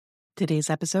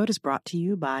Today's episode is brought to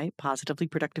you by Positively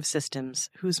Productive Systems,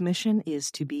 whose mission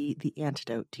is to be the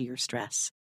antidote to your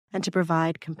stress and to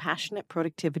provide compassionate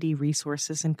productivity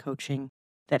resources and coaching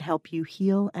that help you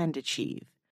heal and achieve.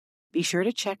 Be sure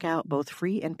to check out both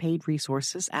free and paid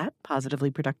resources at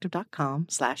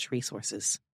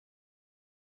positivelyproductive.com/resources.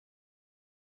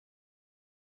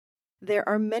 There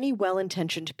are many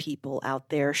well-intentioned people out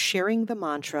there sharing the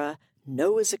mantra,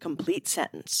 "No is a complete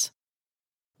sentence."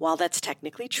 While that's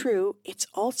technically true, it's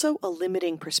also a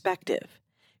limiting perspective.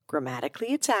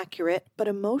 Grammatically, it's accurate, but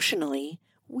emotionally,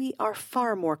 we are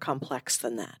far more complex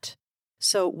than that.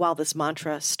 So while this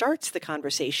mantra starts the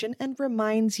conversation and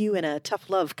reminds you in a tough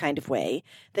love kind of way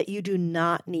that you do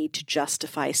not need to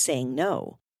justify saying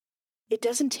no, it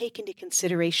doesn't take into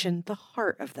consideration the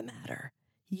heart of the matter,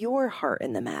 your heart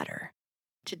in the matter.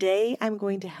 Today, I'm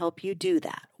going to help you do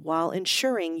that while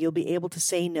ensuring you'll be able to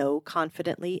say no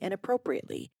confidently and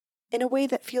appropriately in a way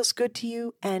that feels good to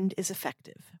you and is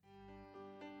effective.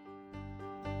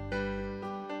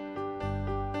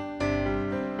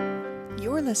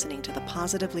 You're listening to the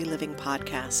Positively Living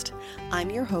Podcast.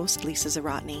 I'm your host, Lisa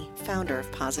Zawrotny, founder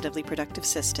of Positively Productive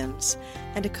Systems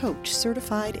and a coach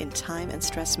certified in time and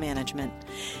stress management,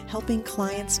 helping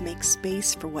clients make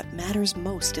space for what matters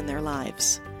most in their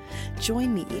lives.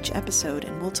 Join me each episode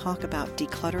and we'll talk about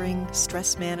decluttering,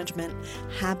 stress management,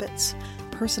 habits,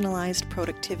 personalized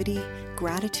productivity,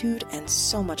 gratitude, and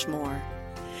so much more.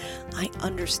 I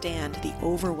understand the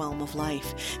overwhelm of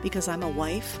life because I'm a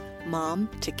wife, mom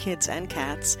to kids and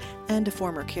cats, and a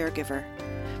former caregiver.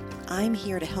 I'm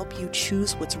here to help you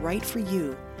choose what's right for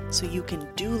you so you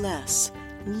can do less,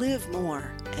 live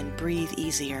more, and breathe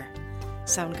easier.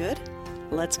 Sound good?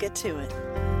 Let's get to it.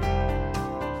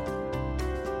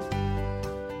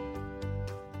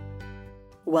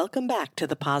 Welcome back to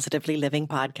the Positively Living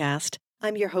Podcast.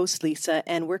 I'm your host, Lisa,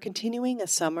 and we're continuing a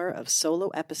summer of solo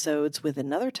episodes with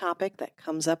another topic that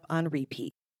comes up on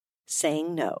repeat,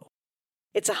 saying no.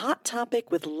 It's a hot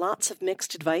topic with lots of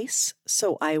mixed advice,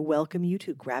 so I welcome you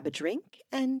to grab a drink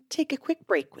and take a quick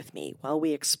break with me while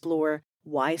we explore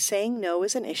why saying no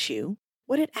is an issue,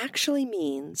 what it actually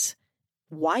means,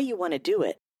 why you want to do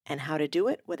it, and how to do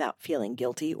it without feeling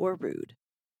guilty or rude.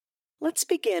 Let's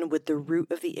begin with the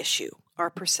root of the issue,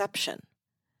 our perception.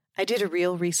 I did a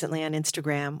reel recently on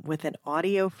Instagram with an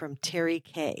audio from Terry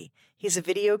Kay. He's a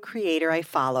video creator I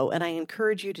follow, and I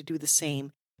encourage you to do the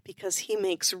same because he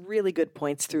makes really good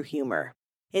points through humor.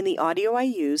 In the audio I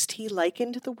used, he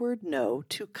likened the word no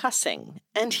to cussing,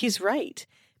 and he's right.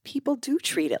 People do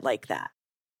treat it like that.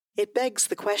 It begs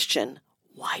the question,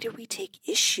 why do we take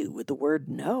issue with the word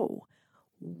no?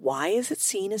 Why is it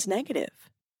seen as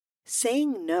negative?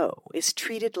 Saying no is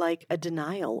treated like a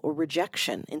denial or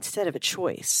rejection instead of a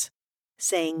choice.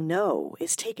 Saying no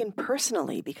is taken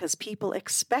personally because people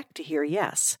expect to hear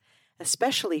yes,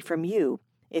 especially from you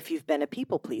if you've been a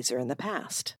people pleaser in the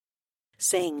past.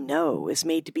 Saying no is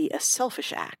made to be a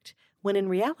selfish act, when in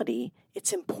reality,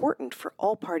 it's important for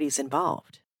all parties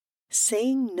involved.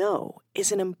 Saying no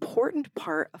is an important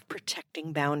part of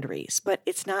protecting boundaries, but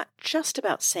it's not just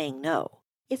about saying no.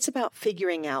 It's about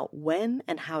figuring out when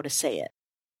and how to say it.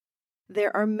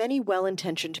 There are many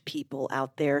well-intentioned people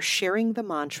out there sharing the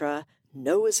mantra,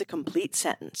 "No is a complete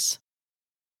sentence."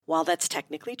 While that's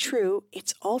technically true,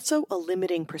 it's also a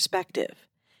limiting perspective.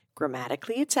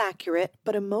 Grammatically, it's accurate,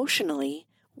 but emotionally,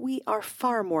 we are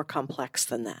far more complex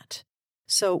than that.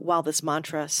 So while this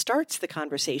mantra starts the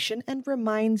conversation and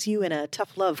reminds you in a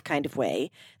tough love kind of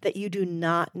way that you do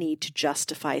not need to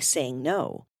justify saying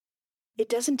no, it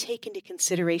doesn't take into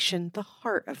consideration the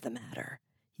heart of the matter,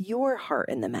 your heart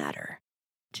in the matter.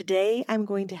 Today, I'm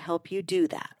going to help you do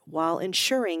that while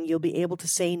ensuring you'll be able to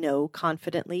say no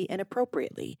confidently and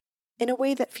appropriately in a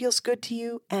way that feels good to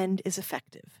you and is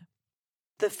effective.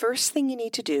 The first thing you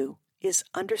need to do is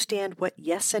understand what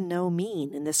yes and no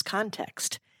mean in this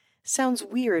context. Sounds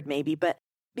weird maybe, but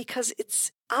because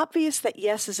it's obvious that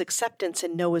yes is acceptance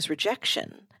and no is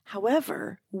rejection.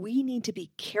 However, we need to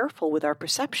be careful with our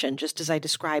perception, just as I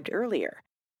described earlier.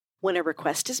 When a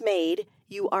request is made,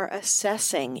 you are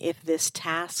assessing if this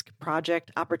task,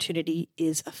 project, opportunity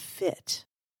is a fit,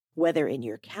 whether in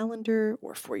your calendar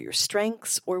or for your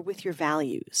strengths or with your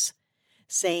values.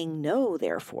 Saying no,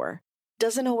 therefore,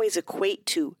 doesn't always equate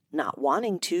to not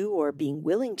wanting to or being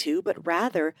willing to, but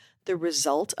rather the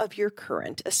result of your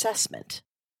current assessment.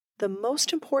 The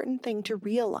most important thing to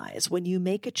realize when you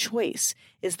make a choice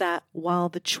is that while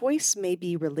the choice may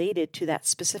be related to that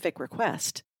specific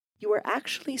request, you are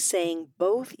actually saying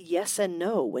both yes and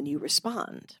no when you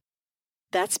respond.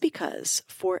 That's because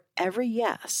for every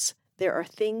yes, there are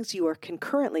things you are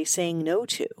concurrently saying no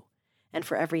to, and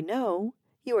for every no,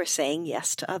 you are saying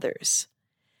yes to others.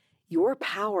 Your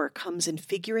power comes in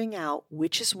figuring out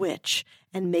which is which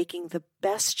and making the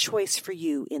best choice for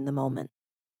you in the moment.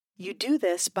 You do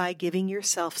this by giving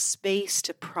yourself space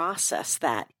to process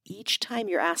that each time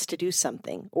you're asked to do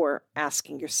something or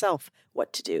asking yourself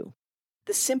what to do.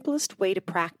 The simplest way to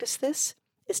practice this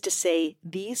is to say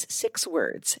these 6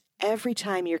 words every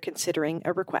time you're considering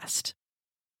a request.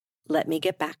 Let me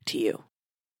get back to you.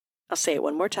 I'll say it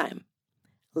one more time.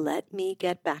 Let me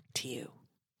get back to you.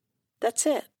 That's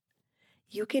it.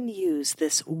 You can use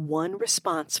this one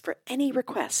response for any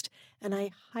request, and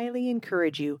I highly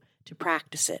encourage you to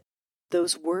practice it.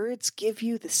 Those words give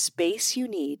you the space you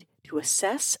need to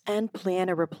assess and plan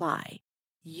a reply.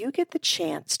 You get the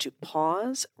chance to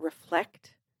pause,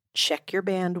 reflect, check your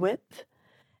bandwidth,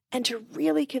 and to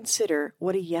really consider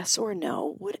what a yes or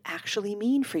no would actually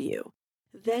mean for you.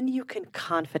 Then you can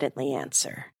confidently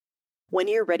answer. When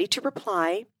you're ready to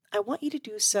reply, I want you to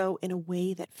do so in a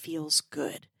way that feels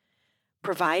good,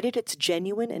 provided it's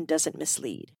genuine and doesn't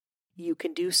mislead. You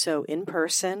can do so in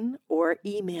person or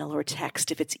email or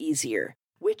text if it's easier,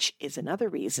 which is another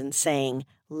reason saying,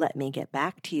 let me get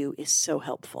back to you is so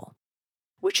helpful.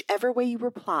 Whichever way you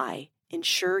reply,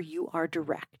 ensure you are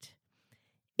direct.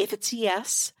 If it's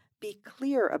yes, be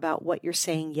clear about what you're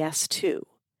saying yes to.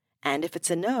 And if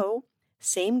it's a no,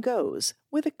 same goes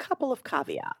with a couple of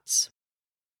caveats.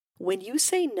 When you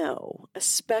say no,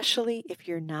 especially if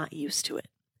you're not used to it,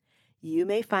 you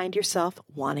may find yourself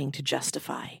wanting to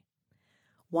justify.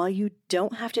 While you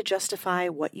don't have to justify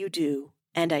what you do,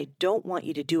 and I don't want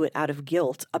you to do it out of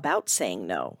guilt about saying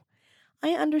no, I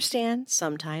understand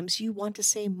sometimes you want to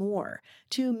say more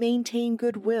to maintain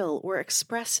goodwill or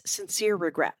express sincere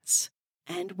regrets.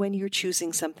 And when you're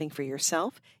choosing something for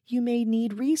yourself, you may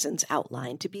need reasons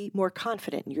outlined to be more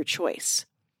confident in your choice.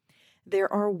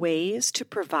 There are ways to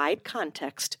provide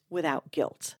context without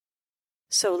guilt.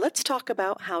 So let's talk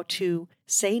about how to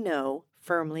say no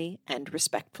firmly and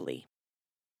respectfully.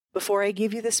 Before I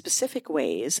give you the specific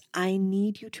ways, I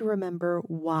need you to remember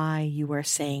why you are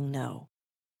saying no.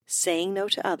 Saying no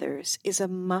to others is a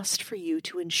must for you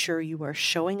to ensure you are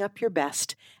showing up your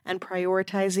best and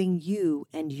prioritizing you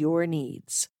and your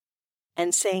needs.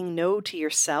 And saying no to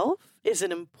yourself is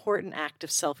an important act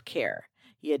of self-care.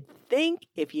 You'd think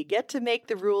if you get to make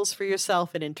the rules for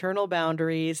yourself and internal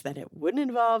boundaries, that it wouldn't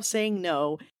involve saying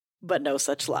no, but no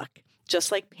such luck.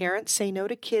 Just like parents say no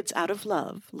to kids out of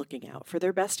love, looking out for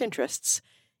their best interests,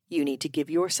 you need to give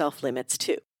yourself limits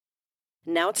too.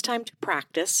 Now it's time to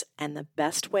practice, and the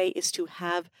best way is to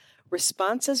have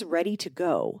responses ready to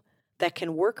go that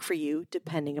can work for you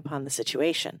depending upon the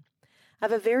situation. I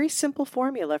have a very simple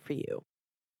formula for you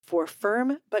for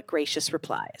firm but gracious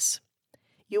replies.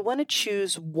 You'll want to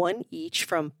choose one each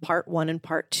from part 1 and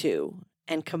part 2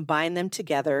 and combine them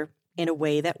together in a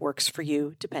way that works for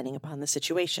you depending upon the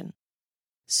situation.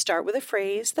 Start with a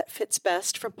phrase that fits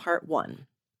best from part 1,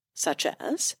 such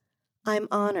as, I'm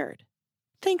honored.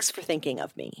 Thanks for thinking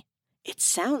of me. It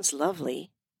sounds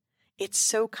lovely. It's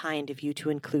so kind of you to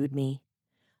include me.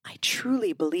 I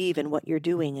truly believe in what you're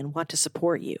doing and want to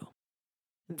support you.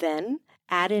 Then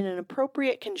add in an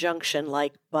appropriate conjunction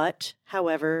like but,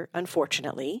 however,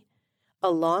 unfortunately,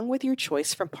 along with your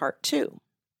choice from part 2.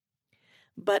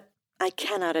 But I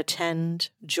cannot attend,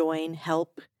 join,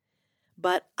 help.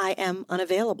 But I am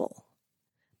unavailable.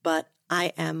 But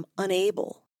I am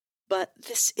unable. But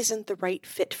this isn't the right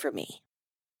fit for me.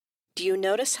 Do you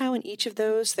notice how in each of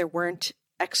those there weren't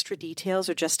extra details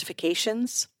or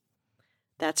justifications?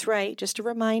 That's right, just a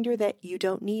reminder that you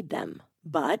don't need them.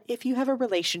 But if you have a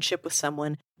relationship with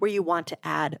someone where you want to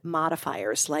add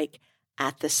modifiers like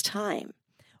at this time,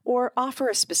 or offer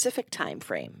a specific time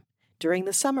frame, during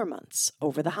the summer months,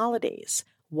 over the holidays,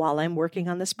 while I'm working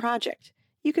on this project,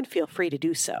 you can feel free to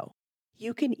do so.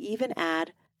 You can even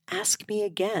add, ask me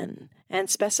again, and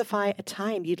specify a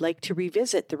time you'd like to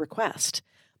revisit the request,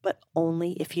 but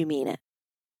only if you mean it.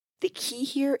 The key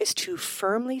here is to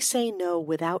firmly say no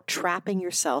without trapping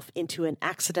yourself into an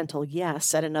accidental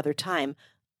yes at another time,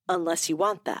 unless you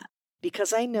want that.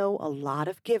 Because I know a lot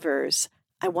of givers,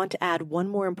 I want to add one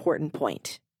more important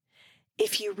point.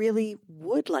 If you really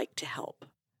would like to help,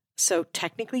 so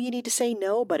technically you need to say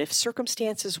no, but if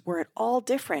circumstances were at all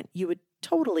different, you would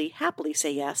totally happily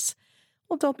say yes,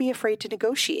 well, don't be afraid to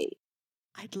negotiate.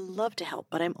 I'd love to help,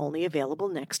 but I'm only available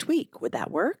next week. Would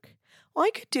that work? Well,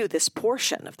 I could do this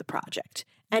portion of the project,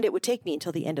 and it would take me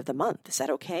until the end of the month. Is that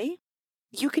okay?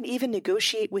 You can even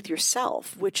negotiate with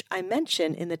yourself, which I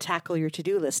mention in the Tackle Your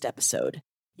To-Do List episode.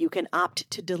 You can opt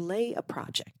to delay a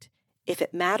project if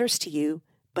it matters to you,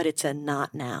 but it's a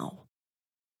not now.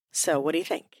 So what do you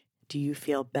think? Do you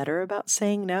feel better about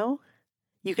saying no?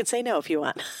 You can say no if you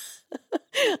want.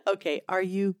 Okay, are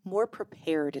you more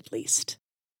prepared at least?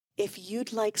 If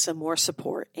you'd like some more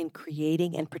support in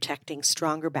creating and protecting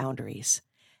stronger boundaries,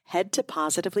 head to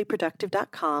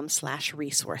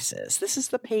positivelyproductive.com/resources. This is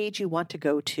the page you want to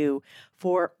go to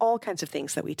for all kinds of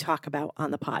things that we talk about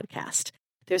on the podcast.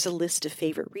 There's a list of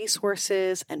favorite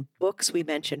resources and books we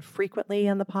mention frequently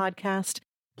on the podcast.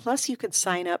 Plus, you can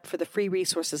sign up for the free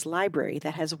resources library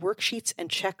that has worksheets and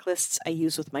checklists I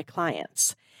use with my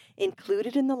clients.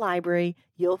 Included in the library,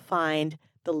 you'll find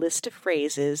the list of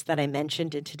phrases that I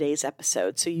mentioned in today's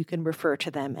episode, so you can refer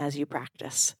to them as you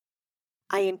practice.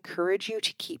 I encourage you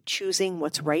to keep choosing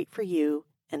what's right for you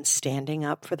and standing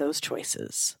up for those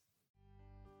choices.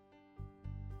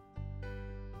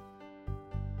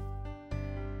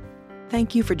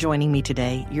 Thank you for joining me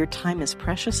today. Your time is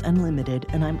precious and limited,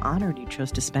 and I'm honored you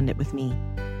chose to spend it with me.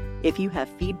 If you have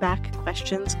feedback,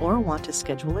 questions, or want to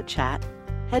schedule a chat,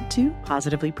 head to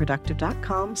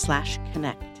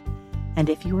positivelyproductive.com/connect. And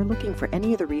if you are looking for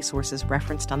any of the resources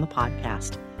referenced on the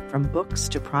podcast, from books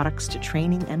to products to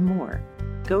training and more,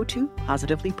 go to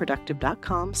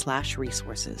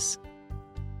positivelyproductive.com/resources.